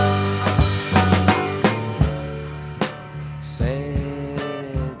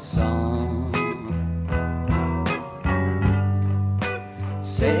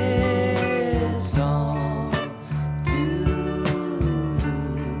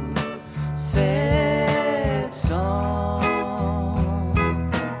Sad song.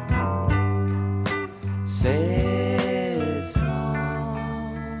 Sad song.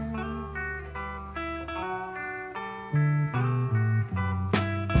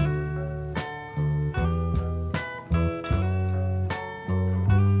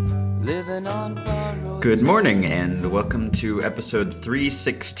 Living on borrowed Good morning, and welcome to episode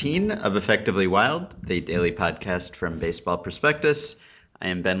 316 of Effectively Wild, the daily podcast from Baseball Prospectus. I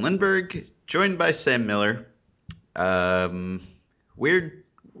am Ben Lindbergh, joined by Sam Miller. Weird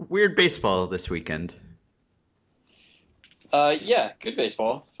baseball this weekend. Yeah, good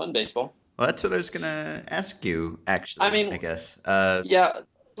baseball, fun baseball. Well, that's what I was gonna ask you, actually. I mean, I guess. Yeah,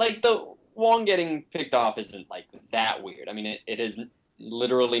 like the Wong getting picked off isn't like that weird. I mean, it has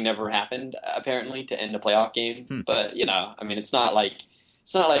literally never happened apparently to end a playoff game. But I mean, it's not like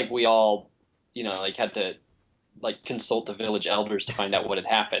we all, like had to like consult the village elders to find out what had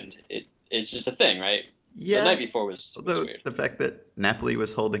happened. It's just a thing, right? The Yeah, night before was although weird. the fact that Napoli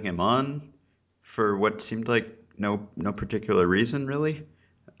was holding him on for what seemed like no particular reason, really.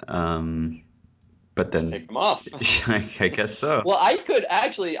 But then Pick him off. I guess so. Well, I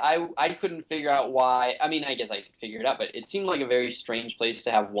couldn't figure out why. I mean, I guess I could figure it out, but it seemed like a very strange place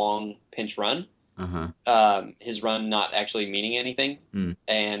to have Wong pinch run. Uh-huh. His run not actually meaning anything. Mm.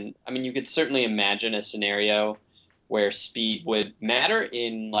 And I mean, you could certainly imagine a scenario where speed would matter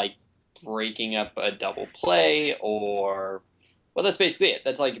in like breaking up a double play or, well, that's basically it.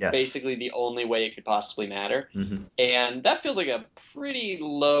 That's like Yes. basically the only way it could possibly matter. Mm-hmm. And that feels like a pretty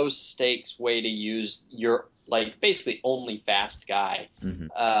low stakes way to use your like basically only fast guy. Mm-hmm.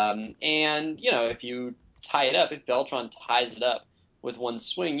 And if you tie it up, if Beltran ties it up with one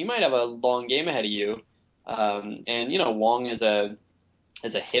swing, you might have a long game ahead of you. And Wong as a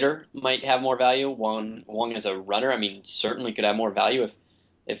hitter might have more value. Wong as a runner, I mean, certainly could have more value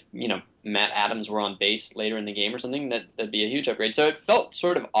if Matt Adams were on base later in the game or something. That'd be a huge upgrade. So it felt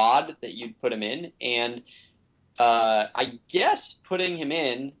sort of odd that you'd put him in, and I guess putting him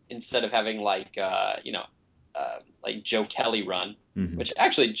in instead of having like Joe Kelly run, Mm-hmm. which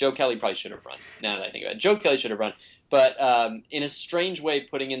actually Joe Kelly probably should have run. Now that I think about it, Joe Kelly should have run, but in a strange way,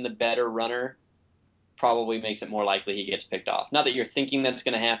 putting in the better runner probably makes it more likely he gets picked off. Not that you're thinking that's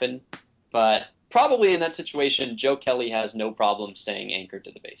going to happen, but probably in that situation, Joe Kelly has no problem staying anchored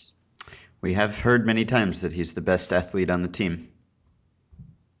to the base. We have heard many times that he's the best athlete on the team.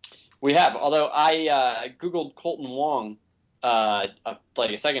 We have, although I Googled Colton Wong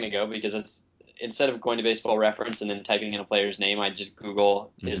like a second ago because it's instead of going to Baseball Reference and then typing in a player's name, I just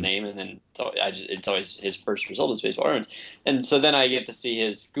Google his name and then it's always his first result is Baseball Reference, and so then I get to see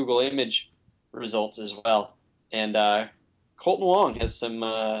his Google image results as well. And Colton Wong has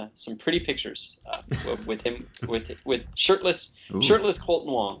some pretty pictures with him with shirtless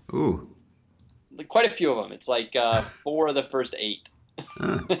Colton Wong. Ooh. Like, quite a few of them. It's like 4 of the first 8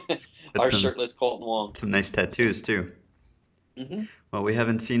 Got are shirtless Colton Wong. some nice tattoos too. Mm-hmm. Well, we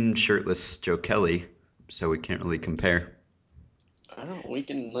haven't seen shirtless Joe Kelly, so we can't really compare. Oh,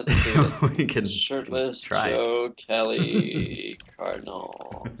 let's see. Let's We can shirtless try. Joe Kelly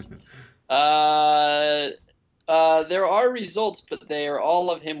Cardinals. Uh, there are results, but they are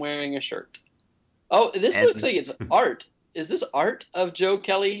all of him wearing a shirt. Oh, this looks like it's art. Is this art of Joe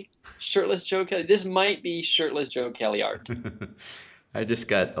Kelly? Shirtless Joe Kelly? This might be shirtless Joe Kelly art. I just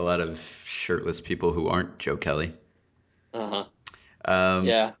got a lot of shirtless people who aren't Joe Kelly. Uh-huh. Um,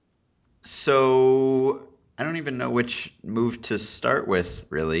 Yeah. So I don't even know which move to start with,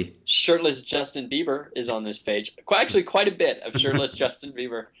 really. Shirtless Justin Bieber is on this page. Actually, quite a bit of shirtless Justin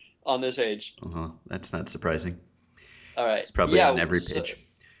Bieber on this page. That's not surprising. All right. It's probably Yeah. on every So, page.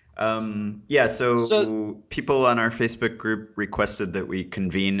 so So people on our Facebook group requested that we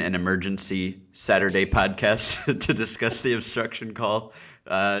convene an emergency Saturday podcast to discuss the obstruction call.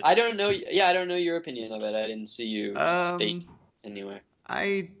 I don't know. Yeah, I don't know your opinion of it. I didn't see you Um, state anywhere.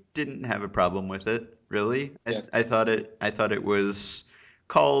 I didn't have a problem with it, really. Yeah. I thought it was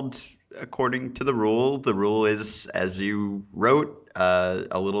called according to the rule. The rule is, as you wrote,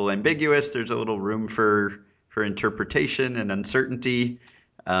 a little ambiguous. There's a little room for interpretation and uncertainty.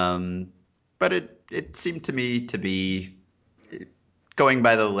 Um, but it seemed to me to be going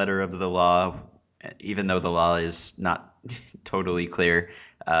by the letter of the law, even though the law is not totally clear.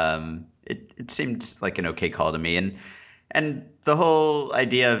 It seemed like an okay call to me, and the whole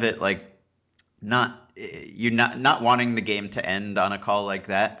idea of it, like not wanting the game to end on a call like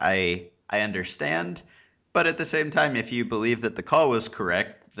that, I understand. But at the same time, if you believe that the call was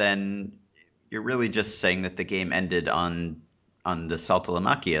correct, then you're really just saying that the game ended on the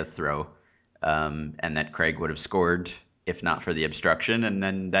Saltalamacchia throw, and that Craig would have scored if not for the obstruction, and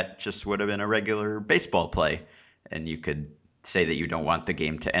then that just would have been a regular baseball play. And you could say that you don't want the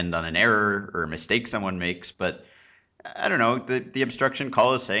game to end on an error or a mistake someone makes, but I don't know. The obstruction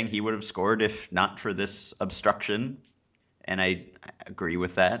call is saying he would have scored if not for this obstruction, and I agree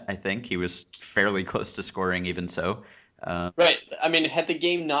with that. I think he was fairly close to scoring even so. Right. I mean, had the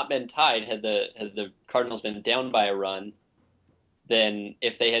game not been tied, had the Cardinals been down by a run, then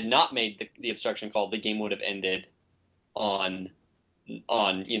if they had not made the obstruction call, the game would have ended on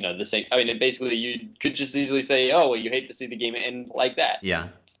the same. I mean, basically you could just easily say, oh well, you hate to see the game end like that. Yeah.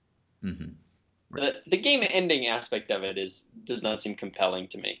 Hmm. Right. The game ending aspect of it does not seem compelling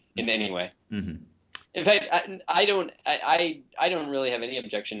to me in any way. Hmm. In fact, I don't really have any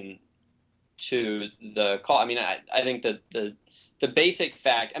objection to the call. I mean, I think that the basic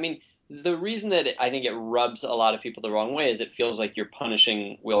fact. I mean, the reason that I think it rubs a lot of people the wrong way is it feels like you're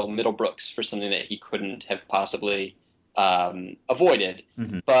punishing Will Middlebrooks for something that he couldn't have possibly avoided.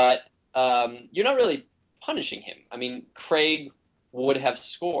 Hmm. But you're not really punishing him. I mean, Craig would have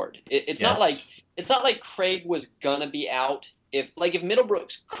scored. It's not Yes. like Craig was gonna be out. If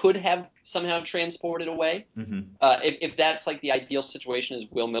Middlebrooks could have somehow transported away, Hmm. if that's like the ideal situation is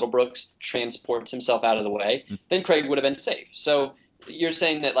Will Middlebrooks transports himself out of the way, then Craig would have been safe. So you're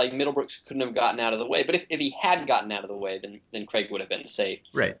saying that like Middlebrooks couldn't have gotten out of the way, but if he had gotten out of the way, then Craig would have been safe.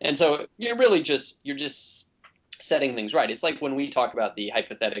 Right. And so you're just setting things right. It's like when we talk about the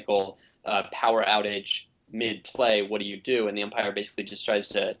hypothetical power outage mid play, what do you do? And the umpire basically just tries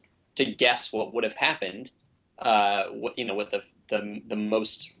to guess what would have happened. What the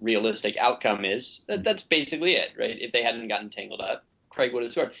most realistic outcome is. That's basically it, right? If they hadn't gotten tangled up, Craig would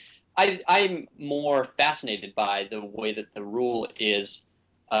have scored. I'm more fascinated by the way that the rule is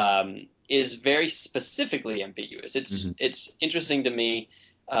very specifically ambiguous. Hmm. It's interesting to me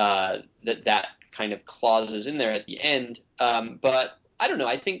that kind of clause is in there at the end. But I don't know.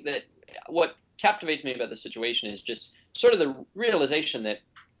 I think that what captivates me about the situation is just sort of the realization that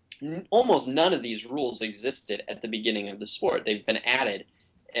almost none of these rules existed at the beginning of the sport. They've been added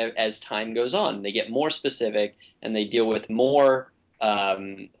as time goes on. They get more specific and they deal with more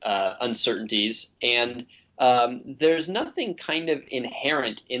uncertainties. And there's nothing kind of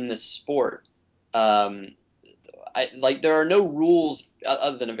inherent in the sport. Um, there are no rules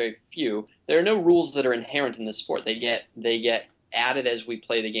other than a very few. There are no rules that are inherent in the sport. They get added as we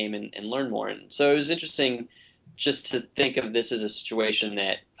play the game and learn more. And so it was interesting just to think of this as a situation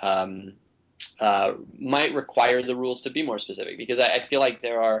that might require the rules to be more specific because I feel like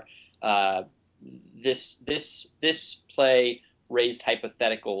there are this play raised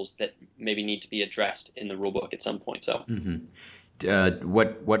hypotheticals that maybe need to be addressed in the rule book at some point. So Hmm.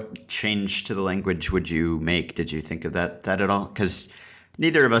 What change to the language would you make? Did you think of that at all? Because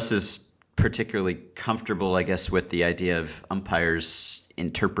neither of us is particularly comfortable, I guess, with the idea of umpires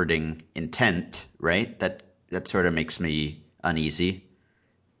interpreting intent, right? That sort of makes me uneasy.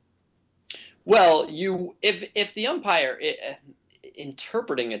 well, if the umpire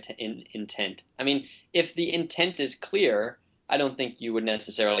interpreting intent, I mean, if the intent is clear, I don't think you would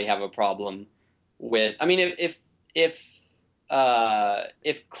necessarily have a problem with. I mean, if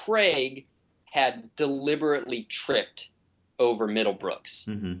Craig had deliberately tripped over Middlebrooks,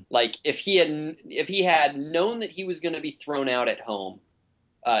 Hmm. like if he had known that he was going to be thrown out at home,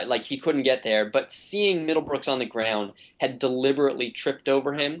 like he couldn't get there, but seeing Middlebrooks on the ground had deliberately tripped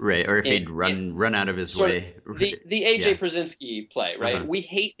over him. Right, or if It, he'd it run out of his sort of way. the Yeah. AJ Przinsky play, right? Uh-huh. We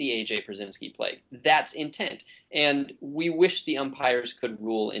hate the AJ Przinsky play. That's intent, and we wish the umpires could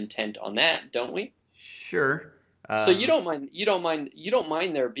rule intent on that, don't we? Sure. So Um, you don't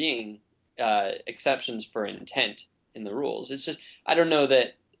mind there being exceptions for intent in the rules. It's just I don't know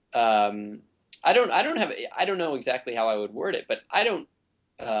that I don't know exactly how I would word it, but I don't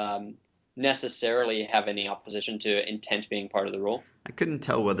um, necessarily have any opposition to intent being part of the rule. I couldn't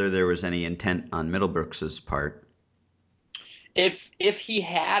tell whether there was any intent on Middlebrooks's part. If he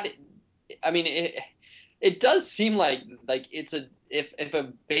had, I mean, it does seem like it's a if a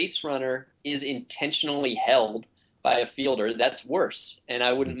base runner is intentionally held by a fielder, that's worse. And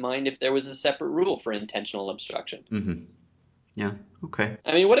I wouldn't mind if there was a separate rule for intentional obstruction. Hmm. Yeah. Okay.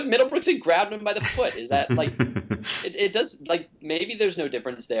 I mean, what if Middlebrooks had grabbed him by the foot? Is that like it does like maybe there's no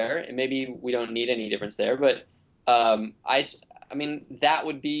difference there, and maybe we don't need any difference there, but I mean that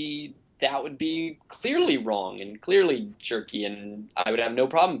would be clearly wrong and clearly jerky, and I would have no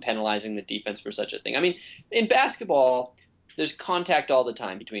problem penalizing the defense for such a thing. I mean, in basketball, there's contact all the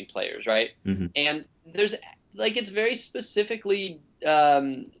time between players, right? Hmm. And there's like it's very specifically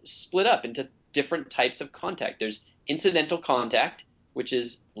split up into different types of contact. There's incidental contact, which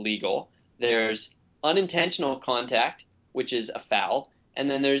is legal. There's unintentional contact, which is a foul, and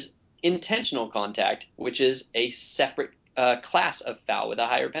then there's intentional contact, which is a separate class of foul with a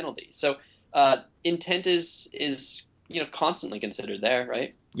higher penalty. So intent is constantly considered there,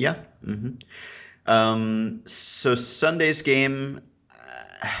 right? Yeah. So Sunday's game,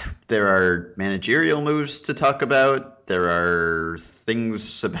 there are managerial moves to talk about. There are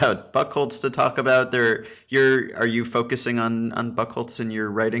things about Buchholz to talk about. Are you focusing on Buchholz in your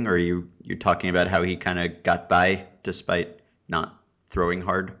writing, or are you talking about how he kind of got by despite not throwing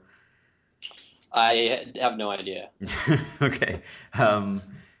hard? I have no idea. Okay. Um,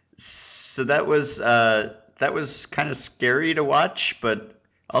 so that was kind of scary to watch, but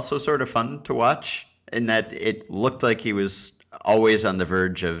also sort of fun to watch in that it looked like he was always on the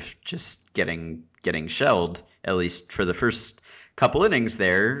verge of just getting shelled, at least for the first couple innings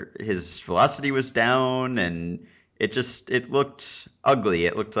there. His velocity was down and it looked ugly.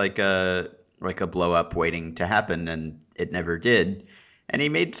 It looked like a blow up waiting to happen, and it never did. And he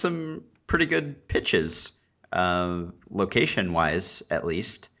made some pretty good pitches, location wise at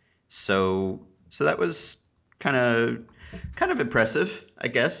least. So that was kind of impressive, I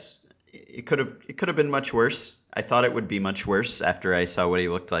guess. It could have been much worse. I thought it would be much worse after I saw what he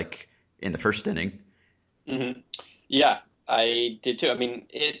looked like in the first inning. Hmm. Yeah, I did too. I mean,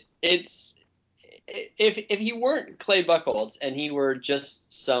 it's if he weren't Clay Buchholz and he were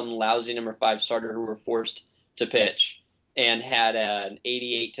just some lousy number five starter who were forced to pitch and had an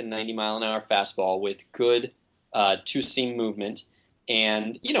 88 to 90 mile an hour fastball with good two seam movement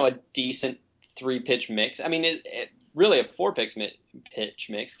and a decent three pitch mix. I mean, really a pitch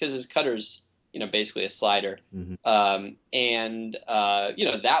mix because his cutter's basically a slider. Mm-hmm. And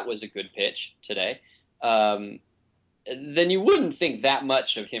that was a good pitch today. Um, then you wouldn't think that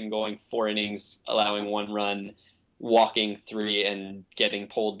much of him going four innings, allowing one run, walking three, and getting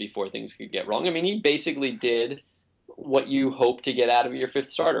pulled before things could get wrong. I mean, he basically did what you hope to get out of your fifth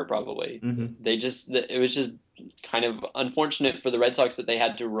starter, probably. Mm-hmm. It was just kind of unfortunate for the Red Sox that they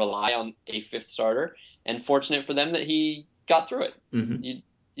had to rely on a fifth starter, and fortunate for them that he got through it. Mm-hmm.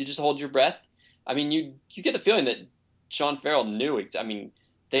 You just hold your breath. I mean, you get the feeling that Sean Farrell knew. I mean,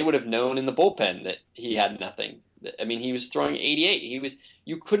 they would have known in the bullpen that he had nothing. I mean, he was throwing 88.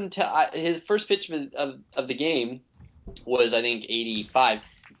 You couldn't tell. His first pitch of the game was, I think, 85,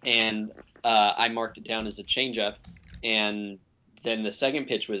 and I marked it down as a changeup. And then the second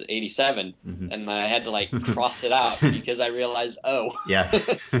pitch was 87, Mm-hmm. and I had to cross it out because I realized, oh, Yeah.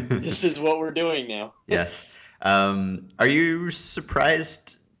 this is what we're doing now. Yes. Are you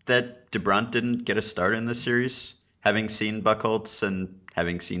surprised that DeBron didn't get a start in this series? Having seen Buchholz and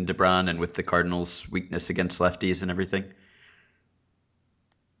having seen DeBron and with the Cardinals' weakness against lefties and everything?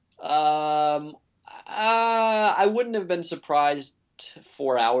 I wouldn't have been surprised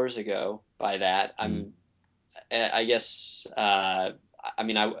 4 hours ago by that. Mm-hmm. I guess. I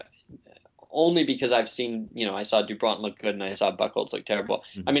mean, I only because I've seen, I saw Dupont look good and I saw Buchholz look terrible.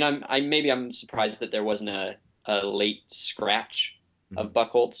 I Mm-hmm. mean, maybe I'm surprised that there wasn't a late scratch of Mm-hmm.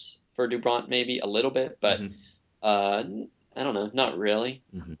 Buchholz for Dupont, maybe a little bit, but Mm-hmm. uh, I don't know, not really.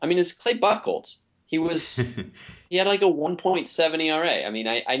 Mm-hmm. I mean, it's Clay Buchholz. He had like a 1.7 ERA. I mean,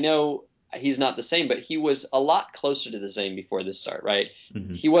 I know he's not the same, but he was a lot closer to the same before this start, right?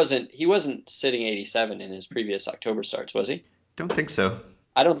 Mm-hmm. He wasn't sitting 87 in his previous October starts, was he? Don't think so.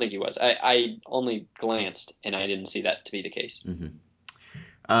 I don't think he was. I only glanced and I didn't see that to be the case. Mm-hmm.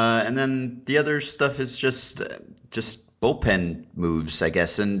 And then the other stuff is just bullpen moves, I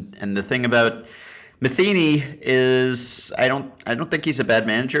guess. And the thing about Matheny is I don't think he's a bad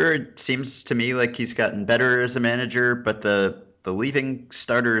manager. It seems to me like he's gotten better as a manager, but the leaving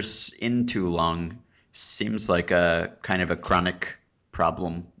starters in too long seems like a kind of a chronic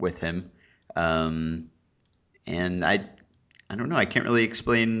problem with him. Um, and I don't know. I can't really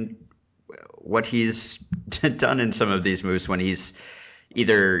explain what he's done in some of these moves when he's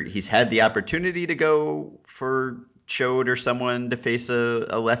had the opportunity to go for Chode or someone to face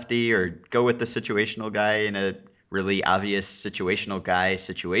a lefty or go with the situational guy in a really obvious situational guy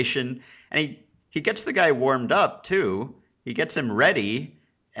situation. And he gets the guy warmed up too. He gets him ready.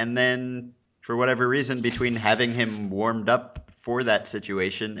 And then for whatever reason, between having him warmed up for that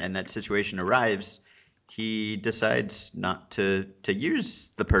situation and that situation arrives, he decides not to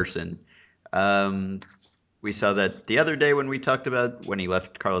use the person. Um, we saw that the other day when we talked about when he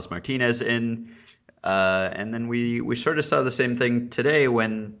left Carlos Martinez in, and then we sort of saw the same thing today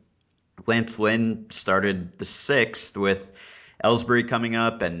when Lance Lynn started the sixth with Ellsbury coming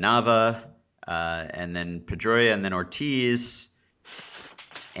up and Nava, and then Pedroia and then Ortiz,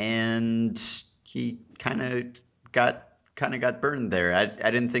 and he kind of got burned there. I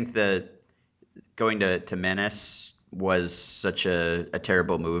didn't think that going to Manes was such a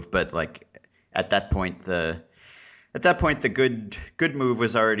terrible move, but like at that point the good move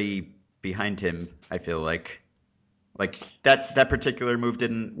was already behind him. I feel like that particular move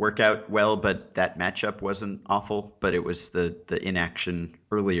didn't work out well, but that matchup wasn't awful. But it was the inaction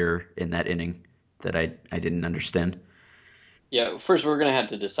earlier in that inning that I didn't understand. Yeah, first we're gonna have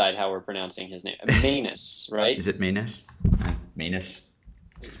to decide how we're pronouncing his name. Manus, right? Is it Manus? Manus.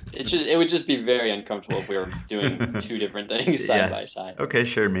 It would just be very uncomfortable if we were doing two different things side Yeah. by side. Okay,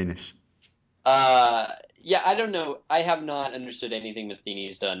 sure, Manus. Yeah, I don't know. I have not understood anything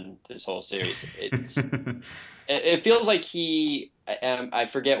Matheny's done this whole series. It feels like I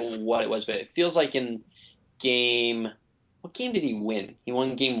forget what it was, but it feels like in game what game did he win? He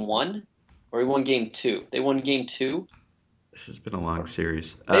won game one, or he won game two? They won game two. This has been a long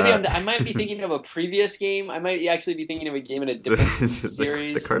series. Maybe I might be thinking of a previous game. I might actually be thinking of a game in a different The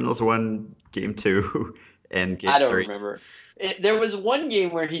series. Cardinals won game 2 and game I don't 3. remember. There was one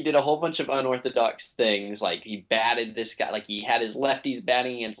game where he did a whole bunch of unorthodox things, like he batted this guy, like he had his lefties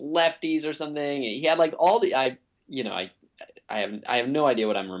batting against lefties or something. He had like all the you know, I have no idea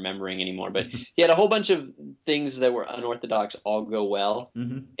what I'm remembering anymore, but he had a whole bunch of things that were unorthodox all go well,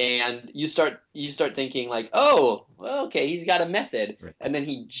 Mm-hmm. and you start thinking like, oh, well, okay, he's got a method, Right. and then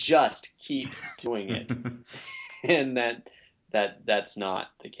he just keeps doing it, and that's not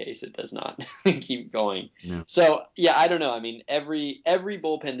the case. It does not keep going. No. So yeah, I don't know. I mean, every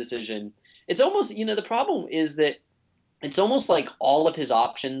bullpen decision, it's almost, the problem is that it's almost like all of his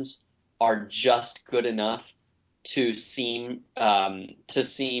options are just good enough to seem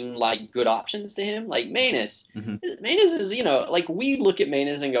like good options to him. Like Manus, Mm-hmm. Manus is, like we look at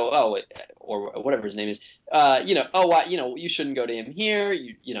Manus and go, oh, or whatever his name is, oh, why, you shouldn't go to him here.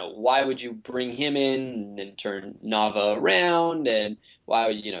 Why would you bring him in and turn Nava around? And why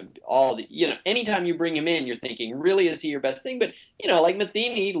would, anytime you bring him in, you're thinking, really, is he your best thing? But, like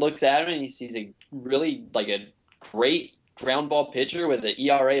Matheny looks at him and he sees a really like a great ground ball pitcher with an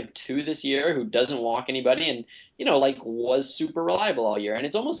ERA of 2 this year who doesn't walk anybody and like was super reliable all year. And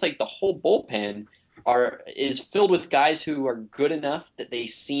it's almost like the whole bullpen is filled with guys who are good enough that they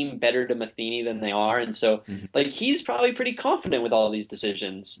seem better to Matheny than they are. And so Mm-hmm. like he's probably pretty confident with all of these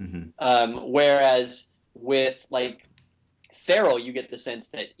decisions. Mm-hmm. Whereas with like Farrell, you get the sense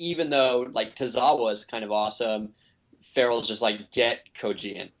that even though like Tazawa is kind of awesome, Farrell's just like, get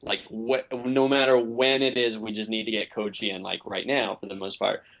Koji in. Like no matter when it is, we just need to get Koji in like right now for the most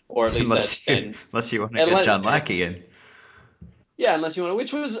part, or at least that's been. Unless you want to get Unless, John Lackey in. yeah, unless you want to,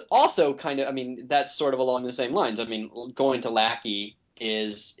 which was also kind of, I mean, that's sort of along the same lines. I mean, going to Lackey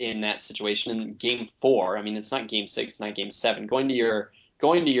is in that situation in game four. I mean, it's not game six, not game seven. Going to your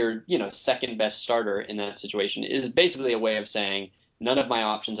second best starter in that situation is basically a way of saying none of my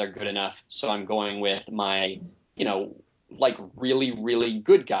options are good enough, so I'm going with my, you know, like really, really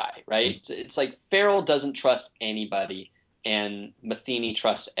good guy, right? It's like Farrell doesn't trust anybody and Matheny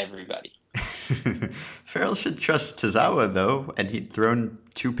trusts everybody. Farrell should trust Tazawa though, and he'd thrown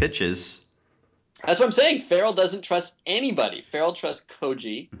 2 pitches. That's what I'm saying. Farrell doesn't trust anybody. Farrell trusts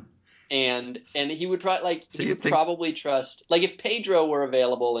Koji, and he would probably So you think trust, like, if Pedro were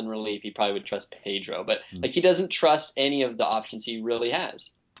available in relief, he probably would trust Pedro. But Hmm. like he doesn't trust any of the options he really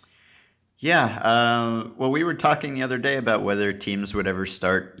has. Yeah, well, we were talking the other day about whether teams would ever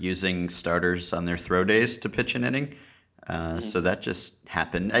start using starters on their throw days to pitch an inning. Mhm. So that just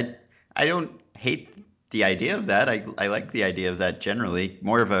happened. I don't hate the idea of that. I like the idea of that generally.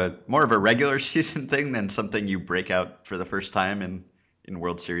 More of a regular season thing than something you break out for the first time in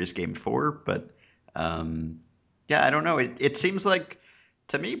World Series Game 4. But um, yeah, I don't know. It seems like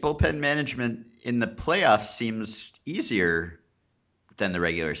to me bullpen management in the playoffs seems easier than the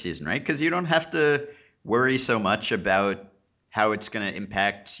regular season, right? Because you don't have to worry so much about how it's going to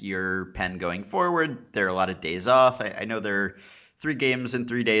impact your pen going forward. There are a lot of days off. I know there are 3 games in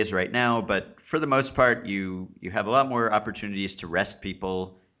 3 days right now, but for the most part, you have a lot more opportunities to rest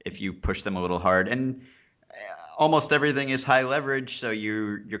people if you push them a little hard. And almost everything is high leverage, so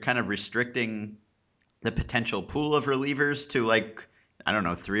you're kind of restricting the potential pool of relievers to like I don't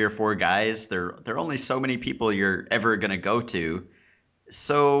know 3 or 4 guys. There are only so many people you're ever going to go to,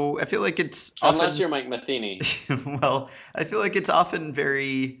 so I feel like it's Unless often, you're Mike Matheny. well, I feel like it's often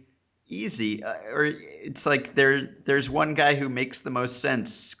very easy, or it's like there's one guy who makes the most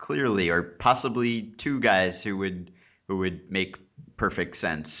sense clearly, or possibly 2 guys who would make perfect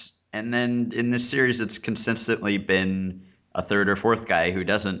sense. And then in this series, it's consistently been a third or fourth guy who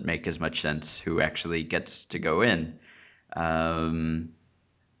doesn't make as much sense, who actually gets to go in. Um,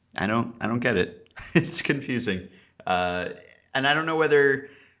 I don't get it. It's confusing. Uh, and I don't know whether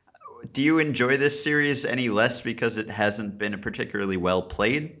do you enjoy this series any less because it hasn't been a particularly well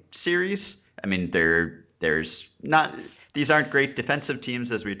played series? I mean, there's not these aren't great defensive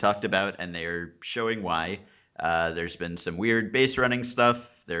teams as we talked about, and they are showing why. There's been some weird base running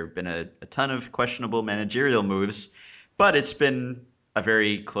stuff. There have been a ton of questionable managerial moves, but it's been a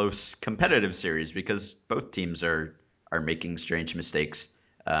very close competitive series because both teams are making strange mistakes.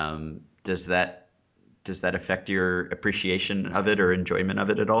 Does that affect your appreciation of it or enjoyment of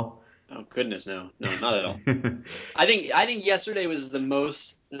it at all? Oh goodness, no, no, not at all. I think yesterday was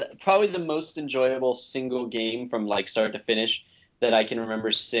probably the most enjoyable single game from like start to finish that I can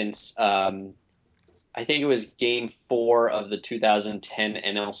remember since I think it was Game 4 of the 2010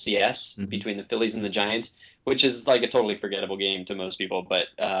 NLCS Mhm. between the Phillies and the Giants, which is like a totally forgettable game to most people, but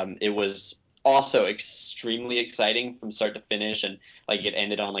it was also extremely exciting from start to finish, and like it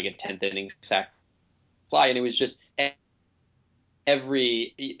ended on like a 10th inning sac fly, and it was just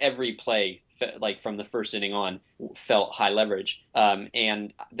every play like from the first inning on felt high leverage,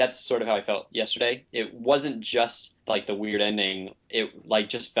 and that's sort of how I felt yesterday. It wasn't just like the weird ending, it like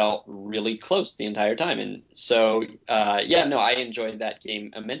just felt really close the entire time, and so yeah, no, I enjoyed that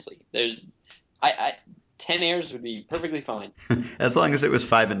game immensely. I 10 airs would be perfectly fine. As long as it was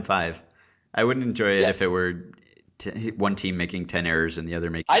 5-5, I wouldn't enjoy it Yeah, if it were one team making 10 errors and the other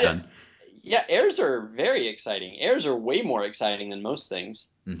making I none. yeah, airs are very exciting. Airs are way more exciting than most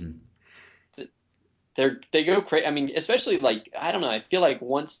things. Hmm. They go crazy. I mean, especially like I don't know. I feel like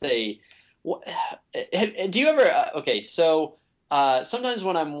once they, do you ever? Okay, so sometimes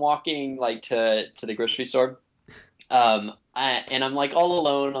when I'm walking like to the grocery store, and I'm like all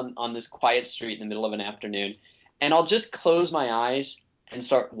alone on this quiet street in the middle of an afternoon, and I'll just close my eyes and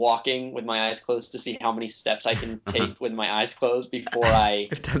start walking with my eyes closed to see how many steps I can Uh-huh. take with my eyes closed before I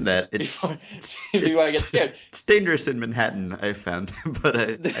I've done that. before before I get scared. It's dangerous in Manhattan, I've found,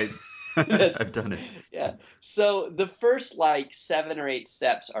 but That's I've done it. yeah. So the first like 7 or 8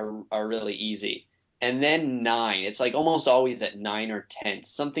 steps are really easy. And then nine, it's like almost always at 9 or 10.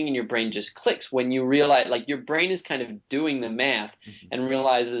 Something in your brain just clicks when you realize like your brain is kind of doing the math Mhm. and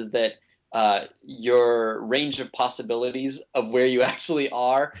realizes that your range of possibilities of where you actually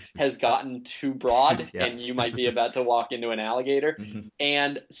are has gotten too broad Yeah. and you might be about to walk into an alligator. Mhm.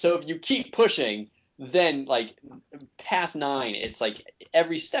 And so if you keep pushing, then like past nine, it's like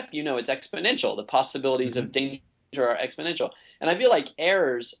every step, it's exponential. The possibilities of Mhm. danger are exponential. And I feel like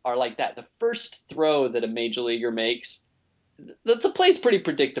errors are like that. The first throw that a major leaguer makes, the play's pretty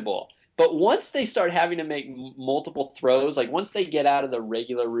predictable. But once they start having to make multiple throws, like once they get out of the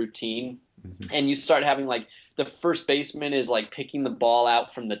regular routine, Mhm. and you start having like the first baseman is like picking the ball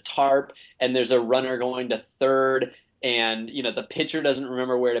out from the tarp, and there's a runner going to third, and the pitcher doesn't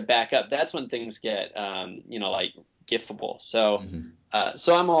remember where to back up. That's when things get like giftable. So Mhm.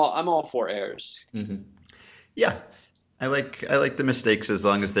 so I'm all for errors. Mhm. Yeah, I like the mistakes as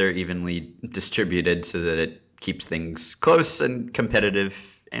long as they're evenly distributed so that it keeps things close and competitive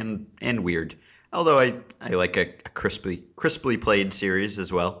and weird. Although I like a crisply played series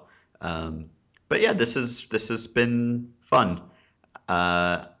as well. Um, but yeah, this has been fun.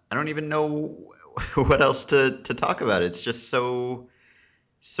 I don't even know what else to talk about. It's just so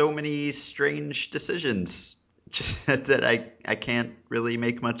many strange decisions that I can't really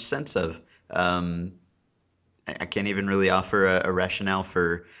make much sense of. Um, I can't even really offer a rationale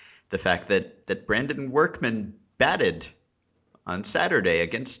for the fact that Brandon Workman batted on Saturday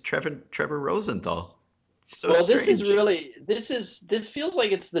against Trevor Rosenthal. So Well, this is strange. really this feels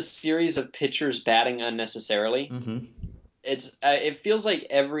like it's the series of pitchers batting unnecessarily. Hmm. It feels like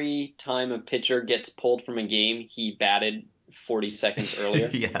every time a pitcher gets pulled from a game, he batted 40 seconds earlier.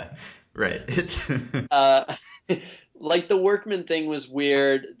 Yeah, right. It's Uh, like the Workman thing was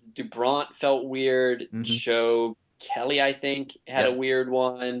weird. Dubront felt weird. hmm. Joe Kelly, I think, had a Yep, weird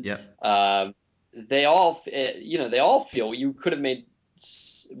one. yep. They all feel you could have made.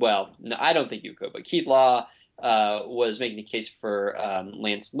 Well, no, I don't think you could, but Keith Law was making the case for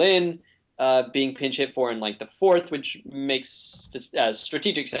Lance Lynn being pinch hit for in like the fourth, which makes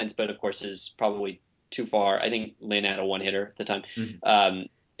strategic sense, but of course is probably too far. I think Lynn had a one hitter at the time. Mhm. Um,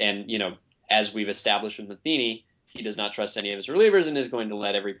 and as we've established with Matheny, he does not trust any of his relievers and is going to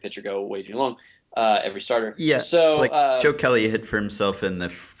let every pitcher go way too long, every starter. Yeah, So, like Joe Kelly hit for himself in the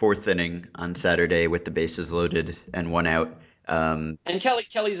fourth inning on Saturday with the bases loaded and one out. and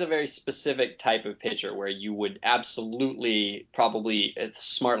Kelly's a very specific type of pitcher where you would absolutely probably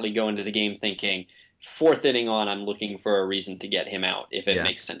smartly go into the game thinking fourth inning on, I'm looking for a reason to get him out if it Yeah.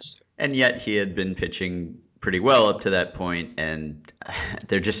 makes sense. And yet he had been pitching pretty well up to that point, and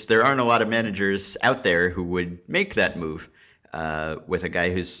there aren't a lot of managers out there who would make that move. with a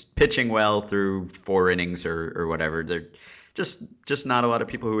guy who's pitching well through 4 innings or whatever. There just not a lot of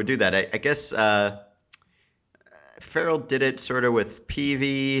people who would do that. I guess Farrell did it sort of with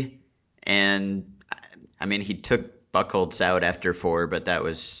Peavy, and I mean he took Buchholz out after 4, but that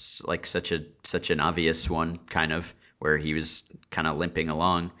was like such an obvious one, kind of where he was kind of limping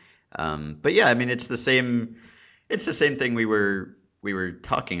along. But yeah, I mean it's the same thing we were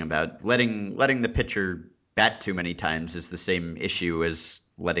talking about. Letting the pitcher bat too many times is the same issue as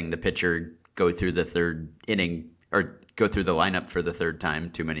letting the pitcher go through the third inning or go through the lineup for the third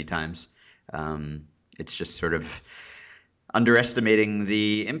time too many times. It's just sort of underestimating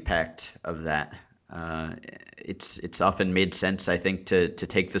the impact of that. It's often made sense, I think, to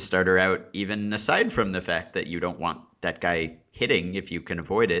take the starter out, even aside from the fact that you don't want that guy hitting if you can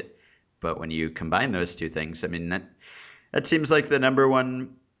avoid it. But when you combine those two things, I mean, that seems like the number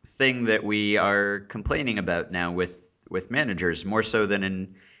one thing that we are complaining about now with managers, more so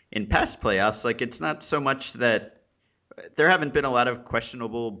than in past playoffs. Like, it's not so much that there haven't been a lot of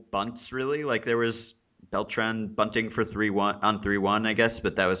questionable bunts, really. Like, there was Beltran bunting for 3-1 on 3-1, I guess,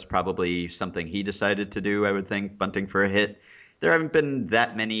 but that was probably something he decided to do, I would think, bunting for a hit. There haven't been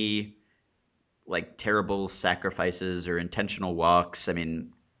that many like terrible sacrifices or intentional walks. I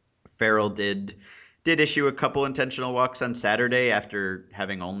mean, Farrell did issue a couple intentional walks on Saturday after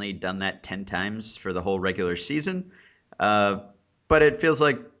having only done that 10 times for the whole regular season. But it feels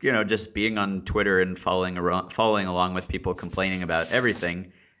like, just being on Twitter and following along with people complaining about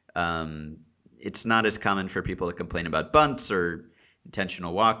everything. It's not as common for people to complain about bunts or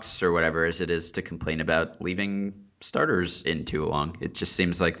intentional walks or whatever as it is to complain about leaving starters in too long. It just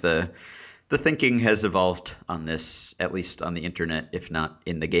seems like the thinking has evolved on this, at least on the internet, if not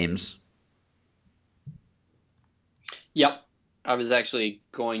in the games. Yep. I was actually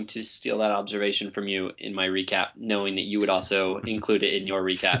going to steal that observation from you in my recap, knowing that you would also include it in your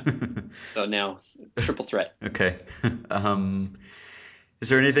recap. So now, triple threat. Okay. Is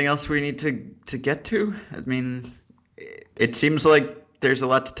there anything else we need to get to? I mean, it seems like there's a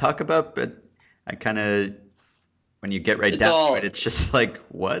lot to talk about, but I kind of, when you get right down to it, it's just like,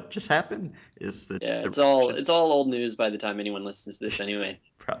 what just happened? It's all old news by the time anyone listens to this anyway.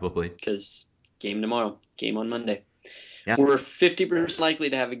 Probably. Because game tomorrow, game on Monday. Yeah. We're 50%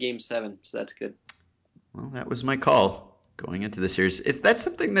 likely to have a game 7, so that's good. Well, that was my call going into the series. That's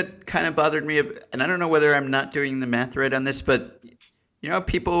something that kind of bothered me, and I don't know whether I'm not doing the math right on this, but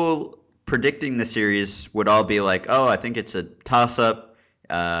people predicting the series would all be like, "Oh, I think it's a toss-up.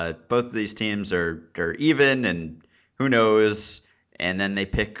 Both of these teams are even, and who knows?" And then they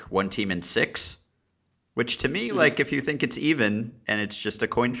pick one team in 6, which to me, like, if you think it's even and it's just a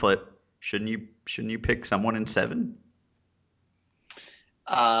coin flip, shouldn't you pick someone in 7?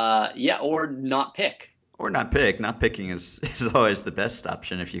 Yeah, or not pick. Or not pick. Not picking is always the best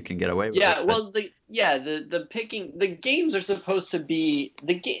option if you can get away with it. Yeah, well, the picking, the games are supposed to be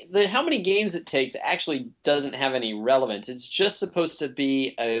the how many games it takes actually doesn't have any relevance. It's just supposed to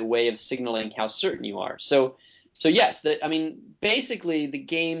be a way of signaling how certain you are. So yes, I mean, basically the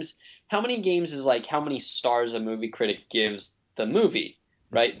games. How many games is like how many stars a movie critic gives the movie,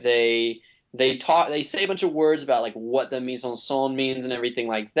 right? They say a bunch of words about like what the mise en scène means and everything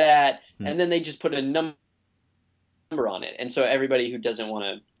like that, and then they just put a number on it. And so everybody who doesn't want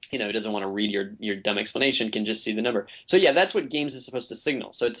to read your dumb explanation can just see the number. So yeah, that's what games is supposed to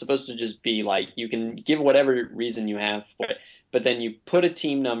signal. So it's supposed to just be like you can give whatever reason you have for it, but then you put a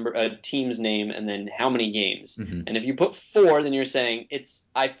team's name, and then how many games. And if you put 4, then you're saying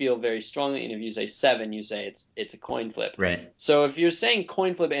I feel very strongly. And if you say 7, you say it's a coin flip. Right. So if you're saying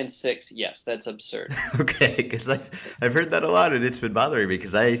coin flip and 6, yes, that's absurd. Okay, because I've heard that a lot, and it's been bothering me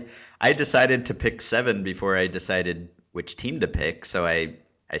because I decided to pick 7 before I decided which team to pick. So I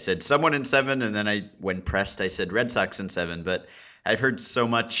said someone in 7, and then when pressed, I said Red Sox in 7. But I've heard so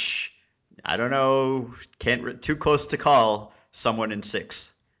much, I don't know, too close to call someone in 6.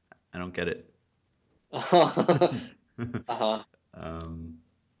 I don't get it. Uh-huh.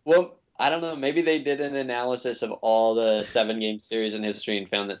 Well, I don't know. Maybe they did an analysis of all the 7-game series in history and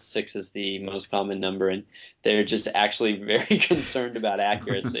found that 6 is the most common number, and they're just actually very concerned about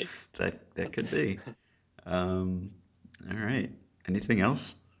accuracy. That could be. All right. Anything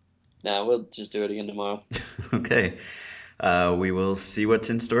else? No, we'll just do it again tomorrow. Okay. We will see what's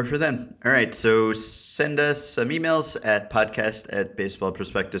in store for them. All right. So send us some emails at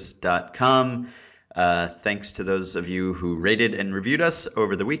podcast@baseballprospectus.com. Thanks to those of you who rated and reviewed us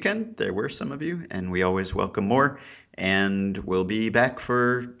over the weekend. There were some of you, and we always welcome more. And we'll be back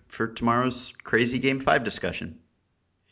for tomorrow's crazy Game 5 discussion.